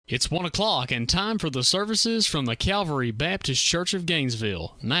It's 1 o'clock and time for the services from the Calvary Baptist Church of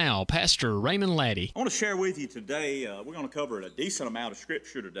Gainesville. Now, Pastor Raymond Laddie. I want to share with you today, we're going to cover a decent amount of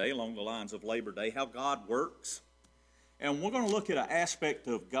Scripture today along the lines of Labor Day, how God works. And we're going to look at an aspect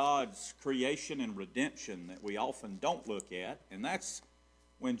of God's creation and redemption that we often don't look at, and that's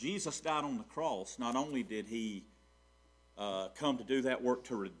when Jesus died on the cross. Not only did he come to do that work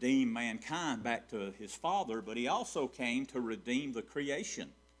to redeem mankind back to his Father, but he also came to redeem the creation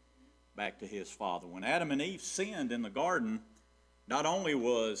back to his Father. When Adam and Eve sinned in the garden, not only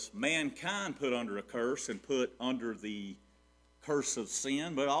was mankind put under a curse and put under the curse of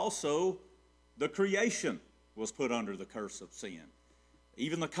sin, but also the creation was put under the curse of sin.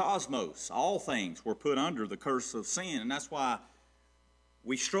 Even the cosmos, all things were put under the curse of sin, and that's why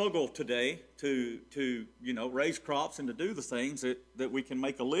we struggle today to raise crops and to do the things that we can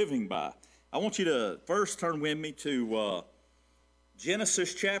make a living by. I want you to first turn with me to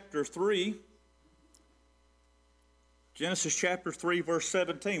Genesis chapter 3. Genesis chapter 3, verse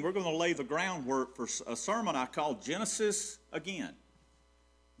 17. We're going to lay the groundwork for a sermon I call Genesis Again.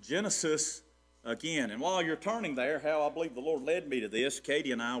 Genesis Again. And while you're turning there, how I believe the Lord led me to this,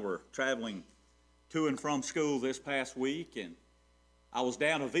 Katie and I were traveling to and from school this past week, and I was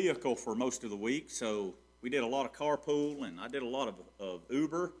down a vehicle for most of the week, so we did a lot of carpool, and I did a lot of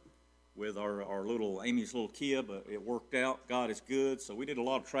Uber with our little Amy's little Kia, but it worked out. God is good. So we did a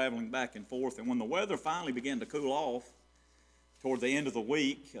lot of traveling back and forth. And when the weather finally began to cool off toward the end of the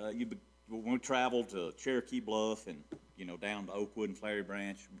week, when we traveled to Cherokee Bluff and down to Oakwood and Clary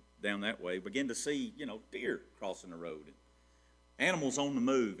Branch, down that way, began to see deer crossing the road, and animals on the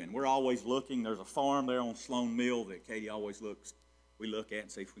move. And we're always looking. There's a farm there on Sloan Mill that Katie always looks. We look at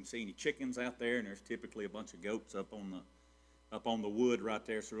and see if we can see any chickens out there. And there's typically a bunch of goats up on the wood right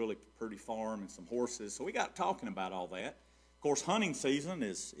there. It's a really pretty farm and some horses. So we got talking about all that. Of course, hunting season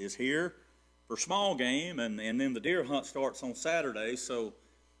is here for small game, and then the deer hunt starts on Saturday. So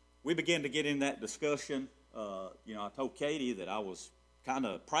we began to get in that discussion. I told Katie that I was kind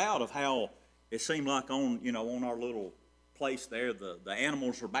of proud of how it seemed like on our little place there, the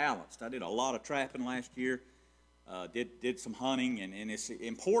animals are balanced. I did a lot of trapping last year, did some hunting, and it's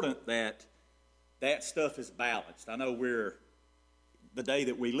important that stuff is balanced. I know the day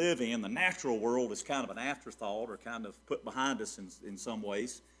that we live in, the natural world is kind of an afterthought or kind of put behind us in some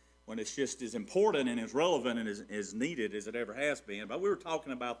ways, when it's just as important and as relevant and as needed as it ever has been. But we were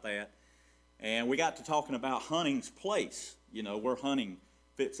talking about that, and we got to talking about hunting's place, where hunting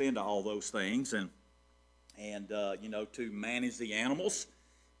fits into all those things, and to manage the animals.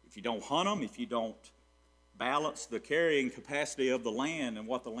 If you don't hunt them, if you don't balance the carrying capacity of the land and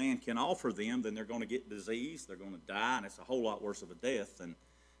what the land can offer them, then they're going to get disease, they're going to die, and it's a whole lot worse of a death than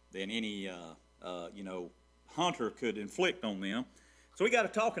any hunter could inflict on them. So we got to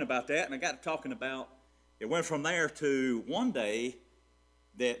talking about that, and I got to talking about, it went from there to one day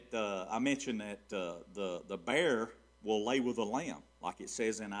that I mentioned that the bear will lay with the lamb, like it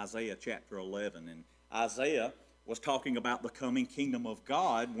says in Isaiah chapter 11. And Isaiah was talking about the coming kingdom of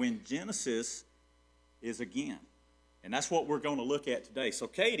God when Genesis is again. And that's what we're going to look at today. So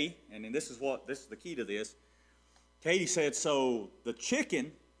Katie, and this is the key to this, Katie said, so the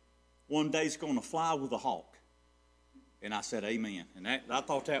chicken one day is going to fly with a hawk. And I said, amen. And I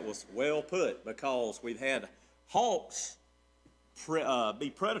thought that was well put, because we've had hawks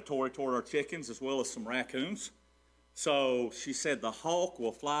be predatory toward our chickens as well as some raccoons. So she said the hawk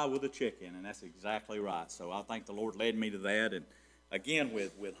will fly with a chicken, and that's exactly right. So I think the Lord led me to that. And again,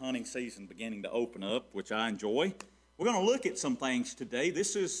 with hunting season beginning to open up, which I enjoy, we're going to look at some things today.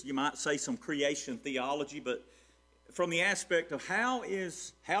 This is, you might say, some creation theology, but from the aspect of how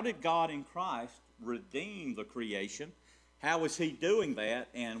did God in Christ redeem the creation? How is he doing that,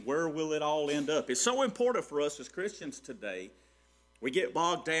 and where will it all end up? It's so important for us as Christians today. We get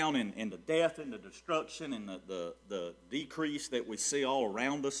bogged down in the death and the destruction and the decrease that we see all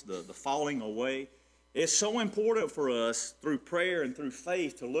around us, the falling away. It's so important for us through prayer and through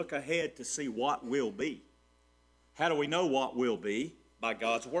faith to look ahead to see what will be. How do we know what will be? By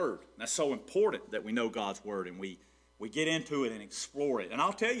God's Word. And that's so important that we know God's Word and we get into it and explore it. And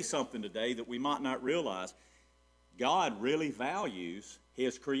I'll tell you something today that we might not realize. God really values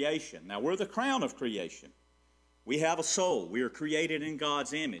His creation. Now, we're the crown of creation. We have a soul. We are created in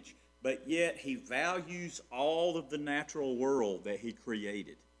God's image. But yet He values all of the natural world that He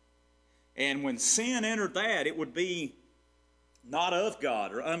created. And when sin entered that, it would be not of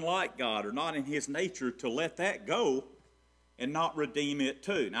God or unlike God or not in His nature to let that go and not redeem it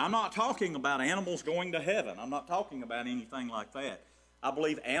too. Now, I'm not talking about animals going to heaven. I'm not talking about anything like that. I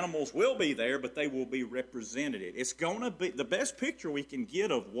believe animals will be there, but they will be represented. It's going to be the best picture we can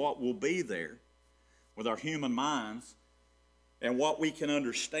get of what will be there with our human minds and what we can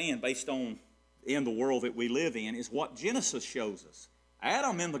understand based on in the world that we live in is what Genesis shows us.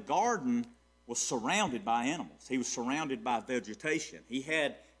 Adam in the garden was surrounded by animals. He was surrounded by vegetation. He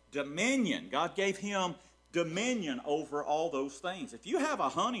had dominion. God gave him dominion over all those things. If you have a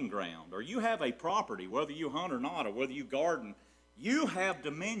hunting ground or you have a property, whether you hunt or not, or whether you garden, you have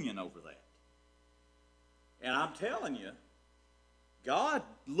dominion over that. And I'm telling you, God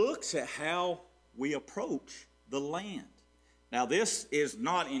looks at how we approach the land. Now, this is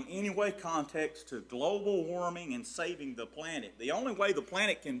not in any way context to global warming and saving the planet. The only way the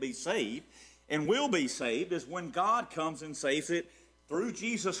planet can be saved and will be saved is when God comes and saves it through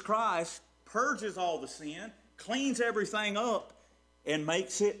Jesus Christ, purges all the sin, cleans everything up, and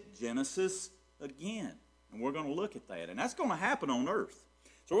makes it Genesis again. And we're going to look at that. And that's going to happen on earth.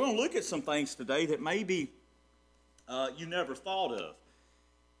 So we're going to look at some things today that maybe you never thought of.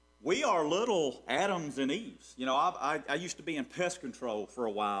 We are little Adams and Eves. You know, I used to be in pest control for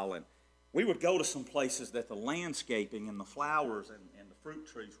a while, and we would go to some places that the landscaping and the flowers and the fruit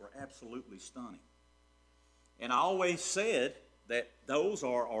trees were absolutely stunning. And I always said that those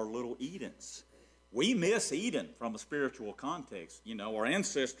are our little Edens. We miss Eden from a spiritual context. You know, our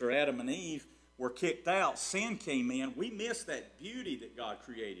ancestor Adam and Eve were kicked out. Sin came in. We miss that beauty that God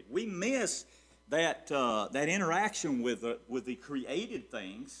created. We miss that interaction with the created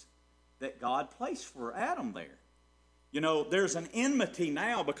things that God placed for Adam there. You know, there's an enmity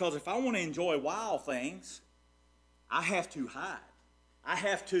now because if I want to enjoy wild things, I have to hide. I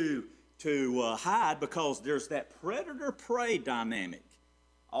have to hide because there's that predator-prey dynamic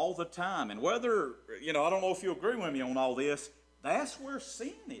all the time. And whether, you know, I don't know if you agree with me on all this, that's where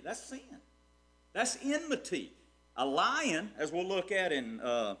sin is. That's sin. That's enmity. A lion, as we'll look at in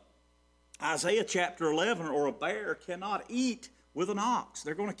Isaiah chapter 11, or a bear cannot eat with an ox.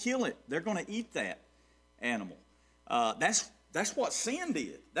 They're going to kill it. They're going to eat that animal. That's what sin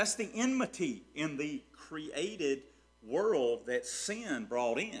did. That's the enmity in the created world that sin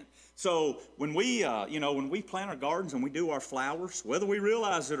brought in. So when we, when we plant our gardens and we do our flowers, whether we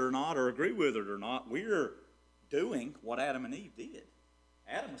realize it or not or agree with it or not, we're doing what Adam and Eve did.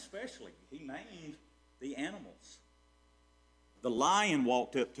 Adam especially, he named the animals. The lion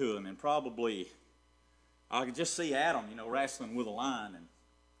walked up to him and probably, I could just see Adam, wrestling with a lion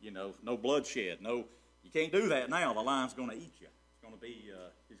and, no bloodshed. No, you can't do that now. The lion's going to eat you. It's going to be,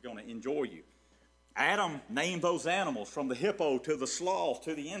 he's going to enjoy you. Adam named those animals from the hippo to the sloth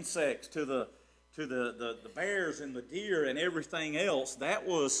to the insects to the bears and the deer and everything else. That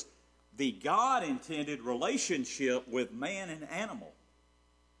was the God-intended relationship with man and animal.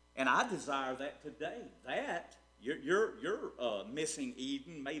 And I desire that today. That, you're missing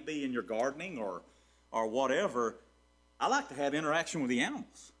Eden, maybe in your gardening or whatever. I like to have interaction with the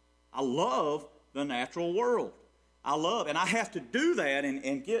animals. I love the natural world. And I have to do that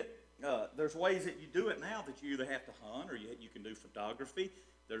and get, there's ways that you do it now that you either have to hunt or you can do photography.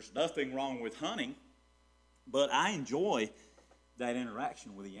 There's nothing wrong with hunting, but I enjoy that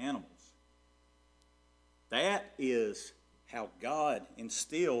interaction with the animals. That is how God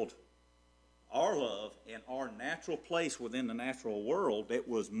instilled our love and our natural place within the natural world that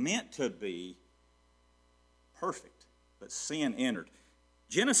was meant to be perfect, but sin entered.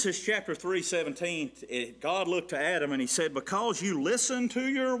 Genesis chapter 3:17, God looked to Adam and he said, because you listened to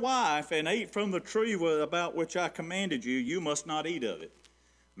your wife and ate from the tree about which I commanded you, you must not eat of it.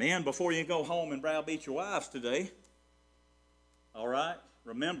 Men, before you go home and browbeat your wives today, all right,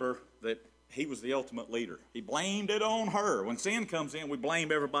 remember that he was the ultimate leader. He blamed it on her. When sin comes in, we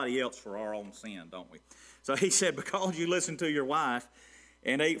blame everybody else for our own sin, don't we? So he said, because you listened to your wife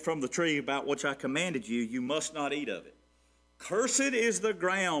and ate from the tree about which I commanded you, you must not eat of it. Cursed is the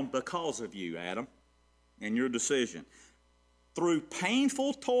ground because of you, Adam, and your decision. Through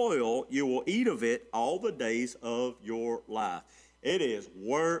painful toil, you will eat of it all the days of your life. It is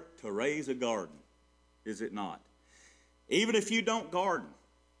work to raise a garden, is it not? Even if you don't garden,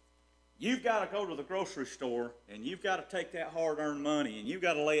 you've got to go to the grocery store and you've got to take that hard-earned money and you've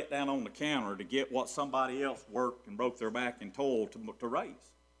got to lay it down on the counter to get what somebody else worked and broke their back and toiled to raise.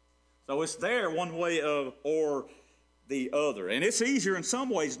 So it's there one way or the other. And it's easier in some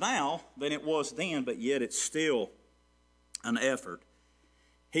ways now than it was then, but yet it's still an effort.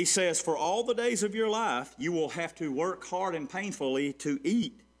 He says, for all the days of your life, you will have to work hard and painfully to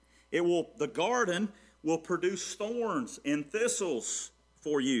eat. The garden will produce thorns and thistles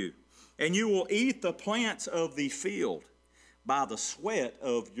for you, and you will eat the plants of the field by the sweat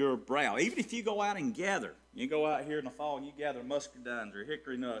of your brow. Even if you go out and gather You go out here in the fall and you gather muscadines or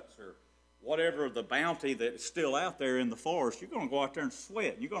hickory nuts or whatever the bounty that's still out there in the forest, you're going to go out there and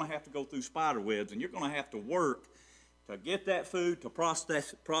sweat. You're going to have to go through spider webs, and you're going to have to work to get that food, to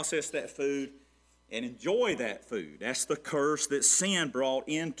process that food, and enjoy that food. That's the curse that sin brought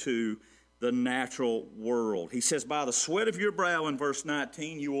into the natural world. He says, by the sweat of your brow in verse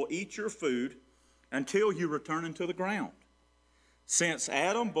 19, you will eat your food until you return into the ground. Since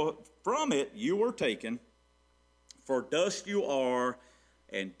Adam, from it you were taken, for dust you are,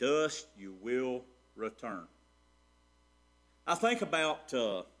 and dust you will return. I think about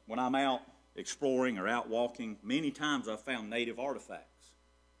when I'm out exploring or out walking, many times I've found native artifacts.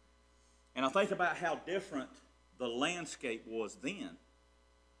 And I think about how different the landscape was then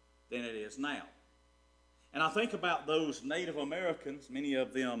than it is now. And I think about those Native Americans, many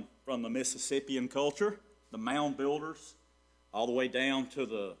of them from the Mississippian culture, the mound builders, all the way down to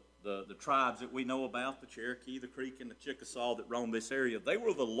the tribes that we know about, the Cherokee, the Creek, and the Chickasaw that roamed this area. They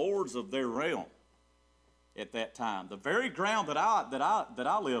were the lords of their realm at that time. The very ground that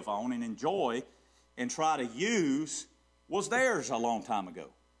I live on and enjoy and try to use was theirs a long time ago.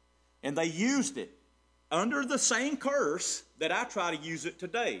 And they used it under the same curse that I try to use it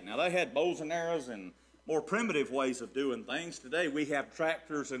today. Now, they had bows and arrows and more primitive ways of doing things. Today we have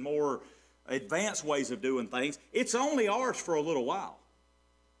tractors and more advanced ways of doing things. It's only ours for a little while.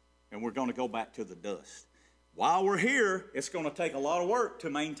 And we're going to go back to the dust. While we're here, it's going to take a lot of work to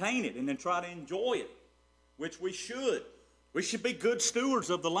maintain it and then try to enjoy it, which we should. We should be good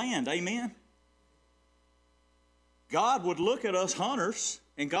stewards of the land. Amen? God would look at us hunters,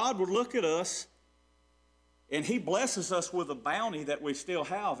 and God would look at us, and He blesses us with a bounty that we still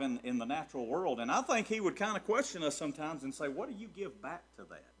have in the natural world. And I think He would kind of question us sometimes and say, what do you give back to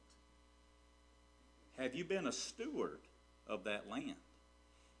that? Have you been a steward of that land?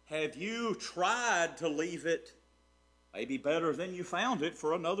 Have you tried to leave it maybe better than you found it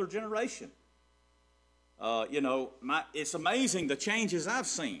for another generation? It's amazing the changes I've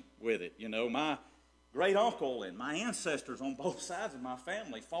seen with it. My great uncle and my ancestors on both sides of my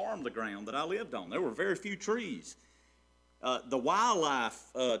family farmed the ground that I lived on. There were very few trees. The wildlife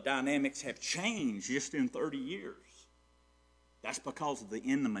dynamics have changed just in 30 years. That's because of the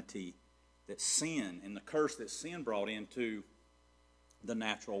enmity that sin and the curse that sin brought into the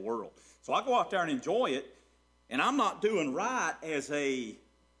natural world. So I go out there and enjoy it, and I'm not doing right as a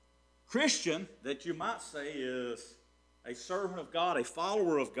Christian that you might say is a servant of God, a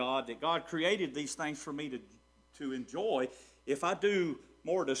follower of God, that God created these things for me to enjoy, if I do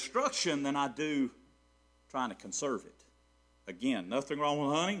more destruction than I do trying to conserve it. Again, nothing wrong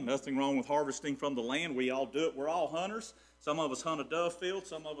with hunting, nothing wrong with harvesting from the land. We all do it. We're all hunters. Some of us hunt a dove field,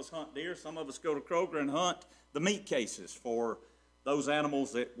 some of us hunt deer, some of us go to Kroger and hunt the meat cases for those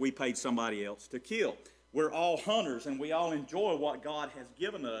animals that we paid somebody else to kill. We're all hunters, and we all enjoy what God has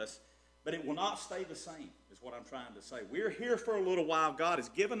given us, but it will not stay the same, is what I'm trying to say. We're here for a little while. God has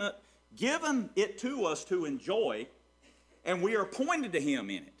given it to us to enjoy, and we are pointed to Him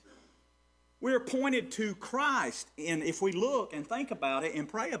in it. We are pointed to Christ, and if we look and think about it and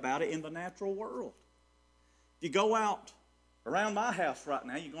pray about it in the natural world. If you go out around my house right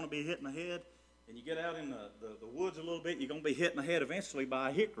now, you're going to be hitting the head. And you get out in the woods a little bit, you're going to be hitting the head eventually by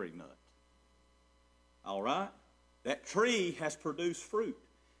a hickory nut. All right? That tree has produced fruit.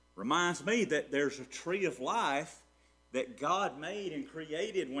 Reminds me that there's a tree of life that God made and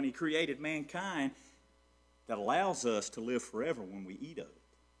created when He created mankind that allows us to live forever when we eat of it.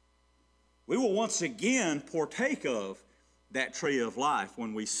 We will once again partake of that tree of life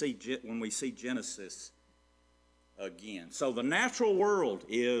when we see Genesis again. So the natural world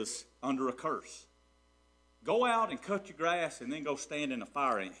is under a curse. Go out and cut your grass and then go stand in a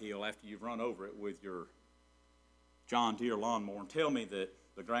fire ant hill after you've run over it with your John Deere lawnmower and tell me that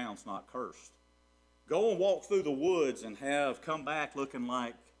the ground's not cursed. Go and walk through the woods and come back looking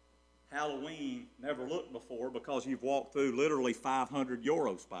like Halloween never looked before because you've walked through literally 500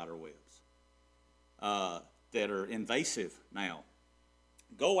 Euro spider webs that are invasive now.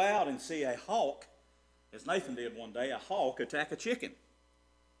 Go out and see a hawk, as Nathan did one day, a hawk attack a chicken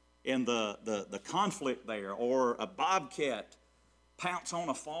in the conflict there, or a bobcat pounce on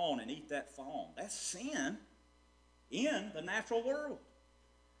a fawn and eat that fawn. That's sin in the natural world.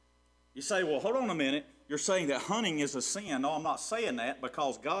 You say, well, hold on a minute. You're saying that hunting is a sin. No, I'm not saying that,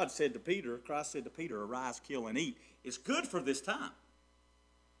 because Christ said to Peter, arise, kill, and eat. It's good for this time.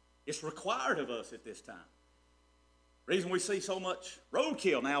 It's required of us at this time. The reason we see so much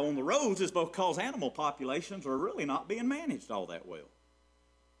roadkill now on the roads is because animal populations are really not being managed all that well.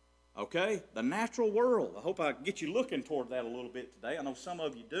 Okay? The natural world. I hope I get you looking toward that a little bit today. I know some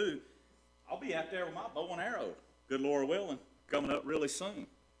of you do. I'll be out there with my bow and arrow, good Lord willing, coming up really soon.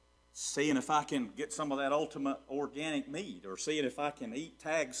 Seeing if I can get some of that ultimate organic meat, or seeing if I can eat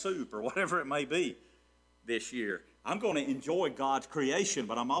tag soup, or whatever it may be this year. I'm going to enjoy God's creation,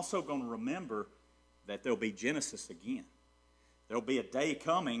 but I'm also going to remember that there'll be Genesis again. There'll be a day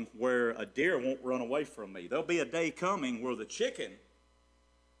coming where a deer won't run away from me. There'll be a day coming where the chicken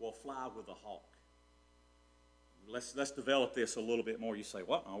will fly with the hawk. Let's develop this a little bit more. You say,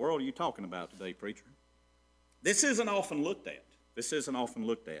 what in the world are you talking about today, preacher? This isn't often looked at. This isn't often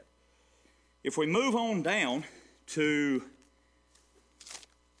looked at. If we move on down to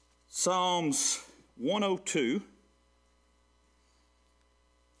Psalms 102,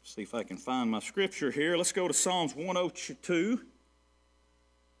 see if I can find my scripture here. Let's go to Psalms 102,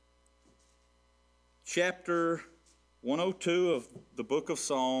 chapter 102 of the book of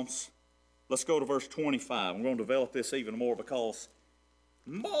Psalms. Let's go to verse 25. I'm going to develop this even more because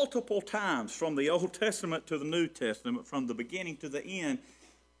multiple times from the Old Testament to the New Testament, from the beginning to the end,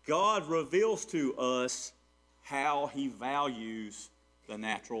 God reveals to us how He values the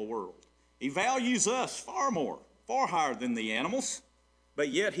natural world. He values us far more, far higher than the animals, but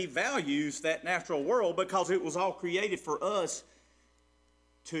yet He values that natural world because it was all created for us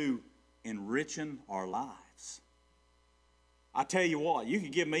to enrichen our lives. I tell you what, you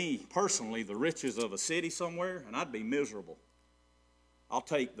could give me personally the riches of a city somewhere, and I'd be miserable. I'll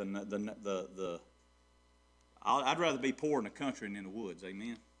take I'd rather be poor in the country than in the woods,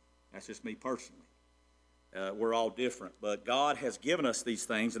 amen? That's just me personally. We're all different, but God has given us these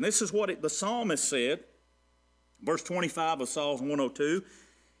things, and this is what the psalmist said, verse 25 of Psalms 102.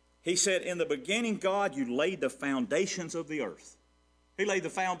 He said, in the beginning, God, you laid the foundations of the earth. He laid the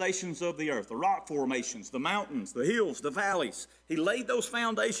foundations of the earth, the rock formations, the mountains, the hills, the valleys. He laid those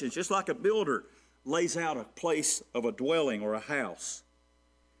foundations just like a builder lays out a place of a dwelling or a house.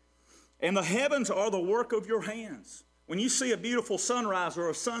 And the heavens are the work of your hands. When you see a beautiful sunrise or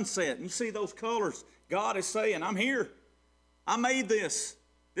a sunset and you see those colors, God is saying, I'm here. I made this.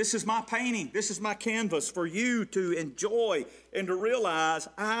 This is my painting. This is my canvas for you to enjoy and to realize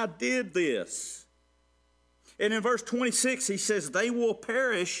I did this. And in verse 26, he says, they will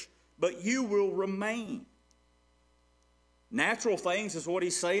perish, but you will remain. Natural things is what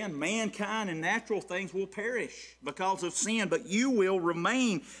he's saying. Mankind and natural things will perish because of sin, but you will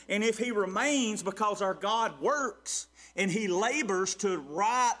remain. And if He remains because our God works and He labors to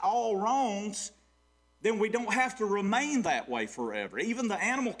right all wrongs, then we don't have to remain that way forever. Even the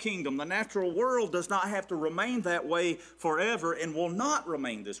animal kingdom, the natural world, does not have to remain that way forever and will not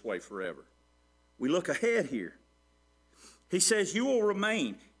remain this way forever. We look ahead here. He says, you will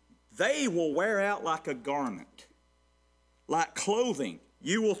remain. They will wear out like a garment. Like clothing,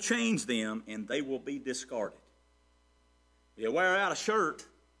 you will change them and they will be discarded. You wear out a shirt,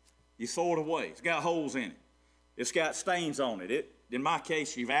 you throw it away. It's got holes in it. It's got stains on it. In my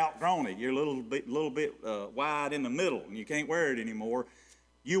case, you've outgrown it. You're a little bit wide in the middle and you can't wear it anymore.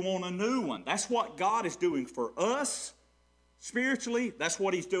 You want a new one. That's what God is doing for us spiritually. That's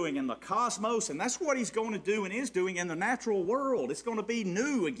what He's doing in the cosmos, and that's what He's going to do and is doing in the natural world. It's going to be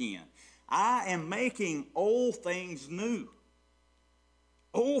new again. I am making old things new.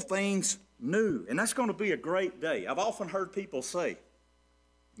 Old things new. And that's going to be a great day. I've often heard people say,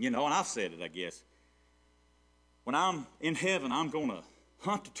 and I've said it, I guess, when I'm in heaven, I'm going to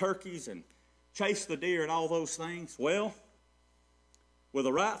hunt the turkeys and chase the deer and all those things. Well, with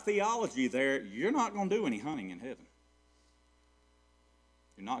the right theology there, you're not going to do any hunting in heaven.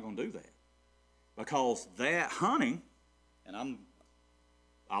 You're not going to do that. Because that hunting, and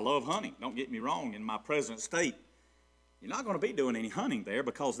I love hunting, don't get me wrong, in my present state, you're not going to be doing any hunting there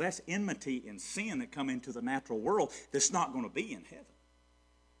because that's enmity and sin that come into the natural world that's not going to be in heaven.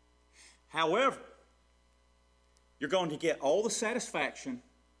 However, you're going to get all the satisfaction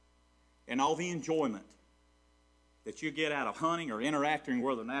and all the enjoyment that you get out of hunting or interacting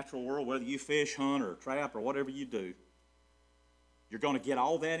with the natural world, whether you fish, hunt, or trap, or whatever you do. You're going to get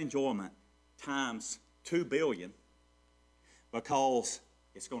all that enjoyment times 2 billion because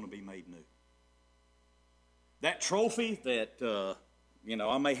it's going to be made new. That trophy that,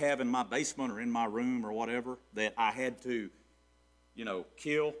 I may have in my basement or in my room or whatever that I had to,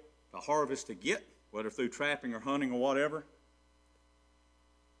 kill, to harvest, to get, whether through trapping or hunting or whatever.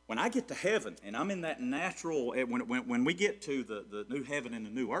 When I get to heaven and I'm in that natural, when we get to the new heaven and the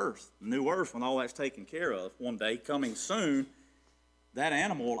new earth when all that's taken care of one day coming soon, that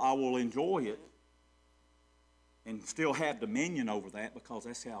animal, I will enjoy it and still have dominion over that because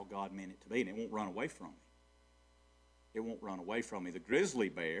that's how God meant it to be, and it won't run away from me. It won't run away from me. The grizzly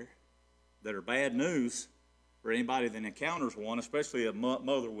bear that are bad news for anybody that encounters one, especially a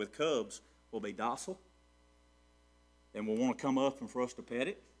mother with cubs, will be docile and will want to come up and for us to pet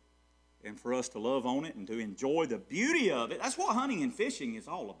it and for us to love on it and to enjoy the beauty of it. That's what hunting and fishing is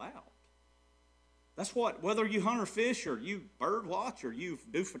all about. That's what, whether you hunt or fish or you bird watch or you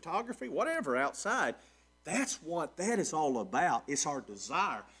do photography, whatever outside, that's what that is all about. It's our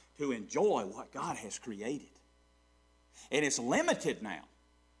desire to enjoy what God has created. And it's limited now.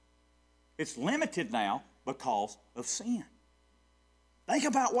 It's limited now because of sin. Think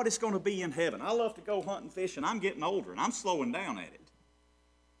about what it's going to be in heaven. I love to go hunt and fish, and I'm getting older, and I'm slowing down at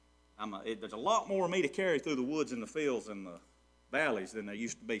it. There's a lot more of me to carry through the woods and the fields and the valleys than there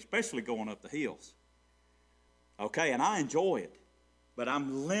used to be, especially going up the hills. Okay, and I enjoy it, but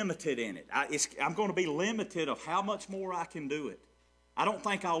I'm limited in it. I'm going to be limited of how much more I can do it. I don't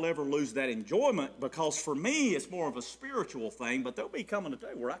think I'll ever lose that enjoyment because for me it's more of a spiritual thing, but there'll be coming a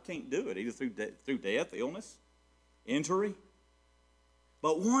day where I can't do it, either through death, illness, injury.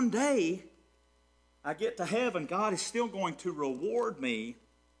 But one day I get to heaven, God is still going to reward me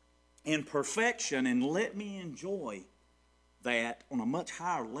in perfection and let me enjoy that on a much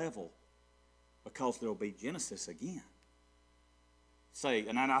higher level because there'll be Genesis again. Say,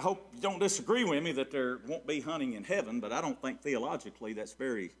 and I hope you don't disagree with me that there won't be hunting in heaven, but I don't think theologically that's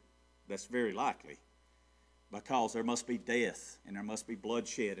very likely because there must be death and there must be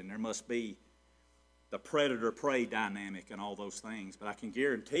bloodshed and there must be the predator-prey dynamic and all those things. But I can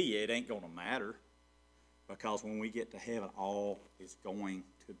guarantee you it ain't going to matter because when we get to heaven, all is going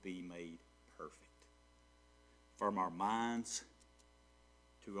to be made perfect. From our minds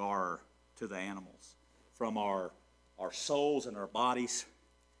to the animals, from our souls and our bodies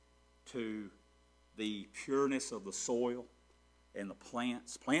to the pureness of the soil and the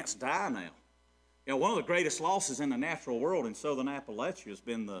plants. Plants die now. You know, one of the greatest losses in the natural world in southern Appalachia has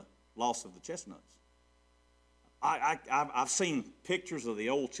been the loss of the chestnuts. I've seen pictures of the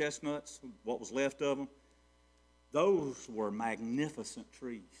old chestnuts, what was left of them. Those were magnificent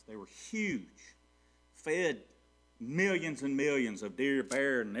trees. They were huge, fed millions and millions of deer,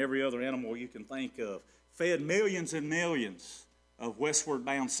 bear, and every other animal you can think of. Fed millions and millions of westward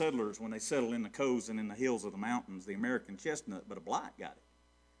bound settlers when they settled in the coves and in the hills of the mountains, the American chestnut, but a blight got it.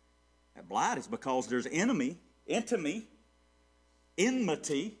 That blight is because there's enmity,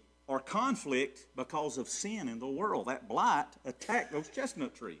 or conflict because of sin in the world. That blight attacked those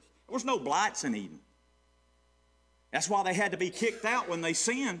chestnut trees. There was no blights in Eden. That's why they had to be kicked out when they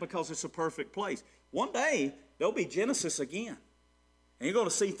sinned, because it's a perfect place. One day, there'll be Genesis again. And you're going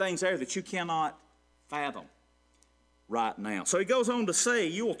to see things there that you cannot fathom right now. So he goes on to say,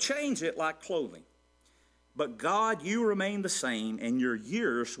 you will change it like clothing. But God, you remain the same, and your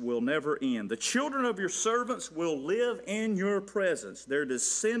years will never end. The children of your servants will live in your presence. Their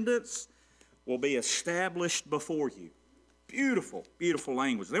descendants will be established before you. Beautiful, beautiful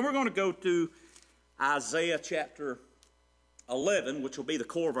language. Then we're going to go to Isaiah chapter 11, which will be the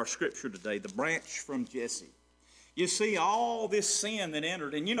core of our scripture today, the branch from Jesse. You see all this sin that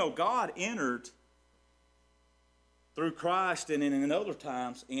entered, and you know God entered through Christ and in other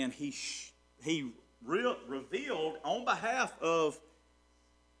times, and he revealed on behalf of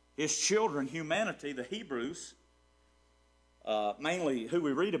his children, humanity, the Hebrews, mainly who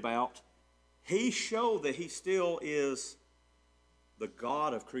we read about, he showed that he still is the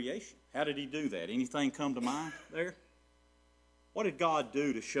God of creation. How did he do that? Anything come to mind there? What did God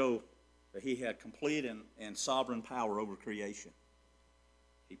do to show that he had complete and sovereign power over creation?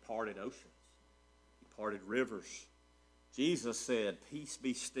 He parted oceans. He parted rivers. Jesus said, peace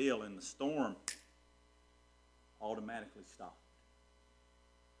be still, and the storm automatically stopped.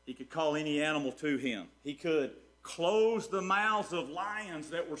 He could call any animal to him. He could close the mouths of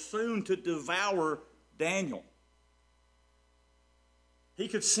lions that were soon to devour Daniel. He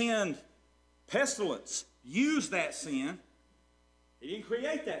could send pestilence, use that sin. He didn't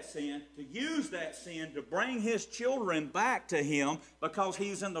create that sin, to use that sin to bring his children back to him because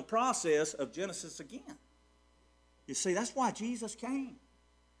he's in the process of Genesis again. You see, that's why Jesus came.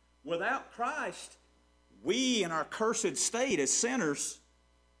 Without Christ, we in our cursed state as sinners,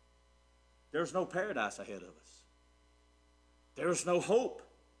 there's no paradise ahead of us. There's no hope.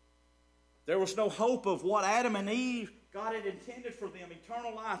 There was no hope of what Adam and Eve, God had intended for them,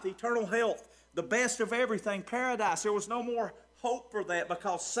 eternal life, eternal health, the best of everything, paradise. There was no more hope for that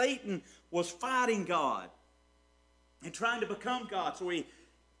because Satan was fighting God and trying to become God. So he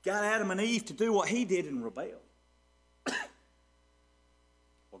got Adam and Eve to do what he did and rebel.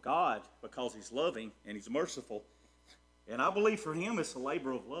 Well, God, because he's loving and he's merciful, and I believe for him it's a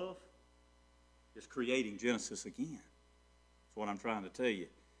labor of love, is creating Genesis again. That's what I'm trying to tell you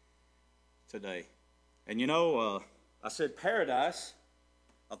today. And you know, I said paradise.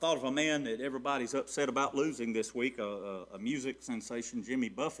 I thought of a man that everybody's upset about losing this week, a music sensation, Jimmy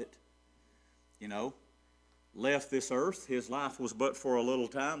Buffett. You know, left this earth. His life was but for a little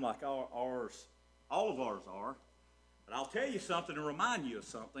time, like all of ours are. But I'll tell you something and remind you of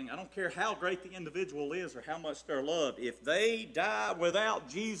something. I don't care how great the individual is or how much they're loved. If they die without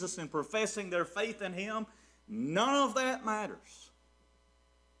Jesus and professing their faith in Him, none of that matters.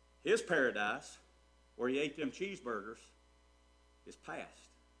 His paradise, where he ate them cheeseburgers, is past,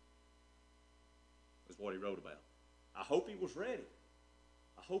 is what he wrote about. I hope he was ready.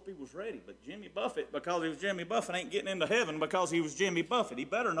 I hope he was ready. But Jimmy Buffett, because he was Jimmy Buffett, ain't getting into heaven because he was Jimmy Buffett. He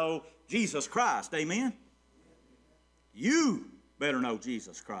better know Jesus Christ. Amen? You better know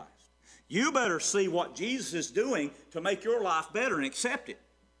Jesus Christ. You better see what Jesus is doing to make your life better and accept it.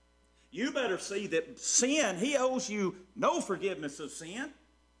 You better see that sin, He owes you no forgiveness of sin,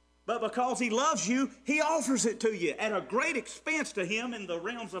 but because He loves you, He offers it to you at a great expense to Him in the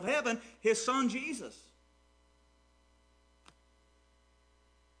realms of heaven, His Son Jesus.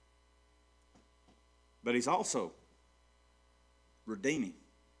 But He's also redeeming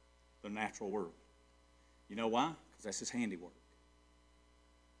the natural world. You know why? Because that's His handiwork.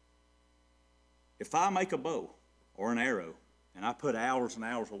 If I make a bow or an arrow, and I put hours and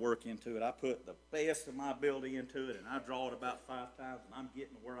hours of work into it, I put the best of my ability into it, and I draw it about 5 times, and I'm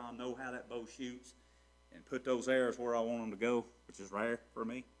getting where I know how that bow shoots, and put those arrows where I want them to go, which is rare for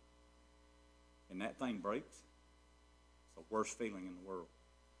me, and that thing breaks, it's the worst feeling in the world.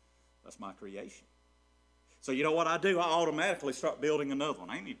 That's my creation. So you know what I do? I automatically start building another one.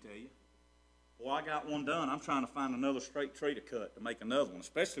 I ain't need to tell you. Boy, I got one done. I'm trying to find another straight tree to cut to make another one,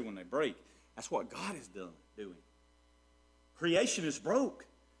 especially when they break. That's what God is doing. Creation is broke.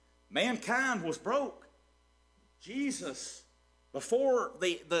 Mankind was broke. Jesus, before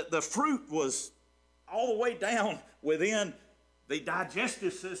the fruit was all the way down within the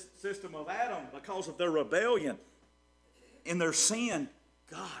digestive system of Adam because of their rebellion and their sin,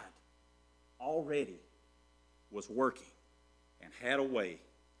 God already was working and had a way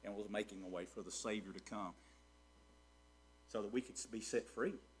and was making a way for the Savior to come so that we could be set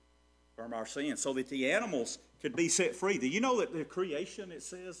free from our sins, so that the animals could be set free. Do you know that the creation, it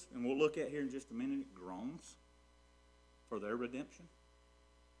says, and we'll look at here in just a minute, it groans for their redemption?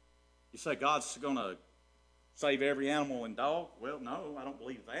 You say God's going to save every animal and dog? Well, no, I don't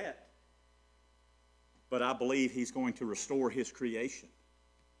believe that. But I believe He's going to restore His creation.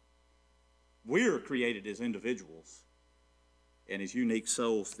 We're created as individuals and as unique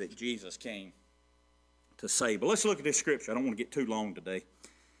souls that Jesus came to save. But let's look at this scripture. I don't want to get too long today.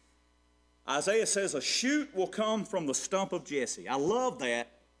 Isaiah says, a shoot will come from the stump of Jesse. I love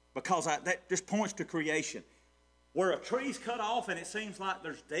that because that just points to creation. Where a tree's cut off and it seems like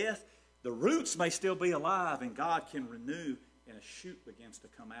there's death, the roots may still be alive and God can renew, and a shoot begins to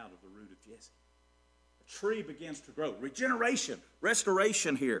come out of the root of Jesse. A tree begins to grow. Regeneration,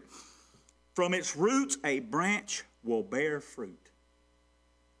 restoration here. From its roots, a branch will bear fruit.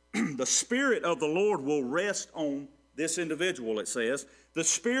 The Spirit of the Lord will rest on this individual, it says. The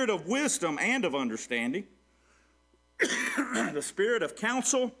Spirit of wisdom and of understanding. The Spirit of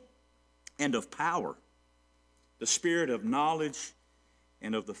counsel and of power. The Spirit of knowledge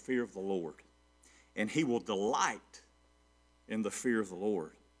and of the fear of the Lord. And He will delight in the fear of the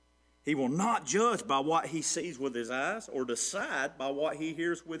Lord. He will not judge by what he sees with his eyes or decide by what he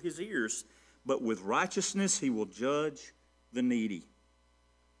hears with his ears, but with righteousness He will judge the needy.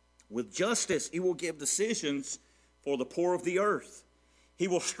 With justice He will give decisions for the poor of the earth. He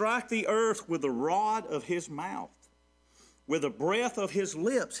will strike the earth with the rod of His mouth. With the breath of His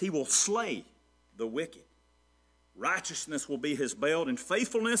lips He will slay the wicked. Righteousness will be His belt, and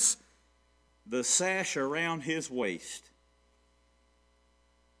faithfulness the sash around His waist.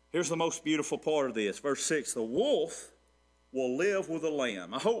 Here's the most beautiful part of this. Verse 6, the wolf will live with the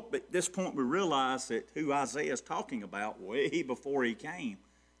lamb. I hope at this point we realize that who Isaiah is talking about way before he came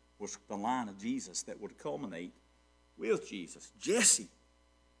was the line of Jesus that would culminate with Jesus. Jesse,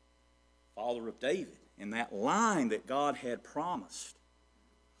 father of David, in that line that God had promised.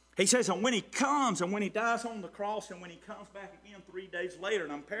 He says, and when He comes, and when He dies on the cross, and when He comes back again 3 days later,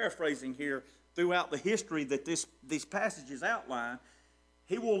 and I'm paraphrasing here throughout the history that these passages outline,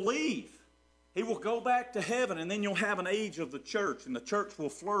 He will leave. He will go back to heaven, and then you'll have an age of the church, and the church will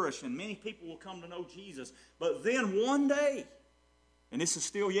flourish, and many people will come to know Jesus. But then one day, and this is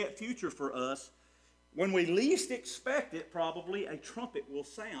still yet future for us, when we least expect it, probably a trumpet will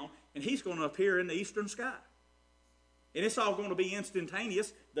sound, and He's going to appear in the eastern sky. And it's all going to be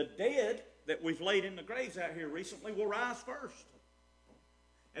instantaneous. The dead that we've laid in the graves out here recently will rise first.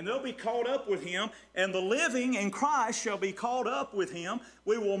 and they'll be caught up with him, and the living in Christ shall be caught up with him.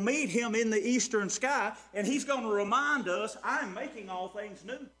 We will meet him in the eastern sky, and he's going to remind us, I'm making all things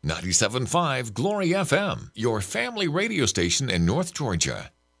new. 97.5 Glory FM, your family radio station in North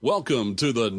Georgia. Welcome to the